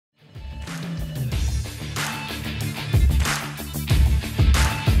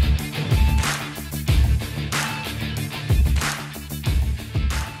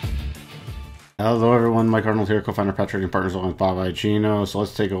Hello everyone, Mike Arnold here, co-founder of Pat Trading Partners along with Bob Igino. So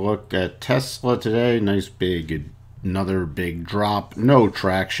let's take a look at Tesla today. Nice big, another big drop. No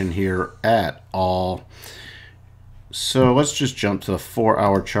traction here at all. So let's just jump to the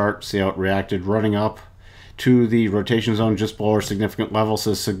 4-hour chart, see how it reacted, running up to the rotation zone just below our significant level.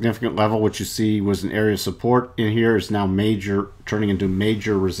 So significant level, which you see was an area of support in here, is now turning into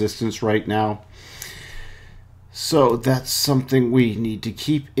major resistance right now. So that's something we need to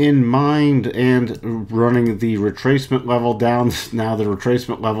keep in mind, and running the retracement level down. Now the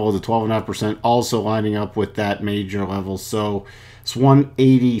retracement level is at 12.5%, also lining up with that major level. So this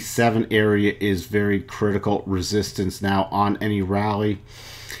 187 area is very critical resistance now on any rally.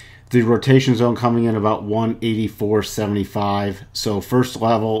 The rotation zone coming in about 184.75. So first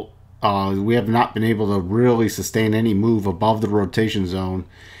level, we have not been able to really sustain any move above the rotation zone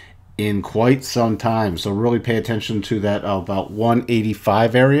in quite some time, so really pay attention to that about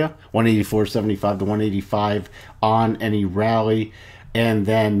 185 area, 184.75 to 185 on any rally, and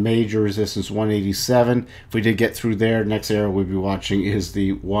then major resistance 187. If we did get through there, next area we'll be watching is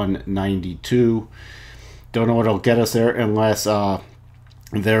the 192. Don't know what'll get us there unless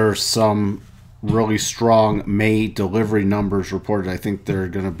there's some really strong May delivery numbers reported. I think they're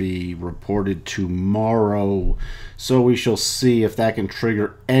going to be reported tomorrow, so we shall see if that can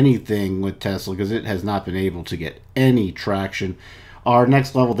trigger anything with Tesla, because it has not been able to get any traction. Our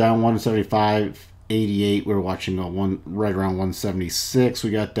next level down, 175.88. We're watching right around 176. We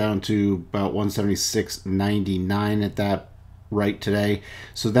got down to about 176.99 at that right today.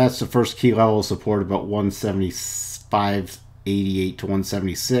 So that's the first key level of support, about 175.88 to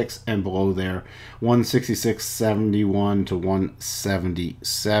 176, and below there 166.71 to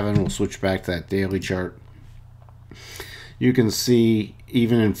 177. We'll switch back to that daily chart. You can see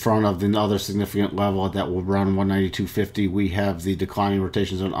even in front of the other significant level that will run 192.50, we have the declining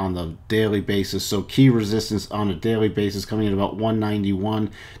rotation zone on the daily basis. So key resistance on a daily basis coming in about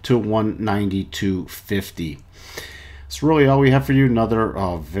 191 to 192.50. That's really all we have for you. Another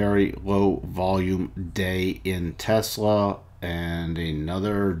very low volume day in Tesla, and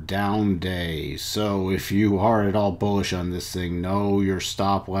another down day. So if you are at all bullish on this thing, know your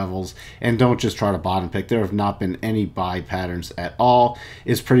stop levels and don't just try to bottom pick. There have not been any buy patterns at all.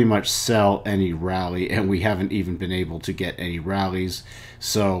 It's pretty much sell any rally, and we haven't even been able to get any rallies.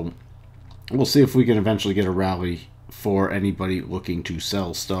 So we'll see if we can eventually get a rally for anybody looking to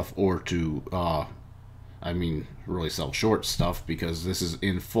sell stuff, or to really sell short stuff, because this is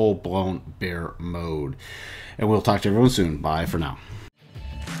in full-blown bear mode. And we'll talk to everyone soon. Bye for now.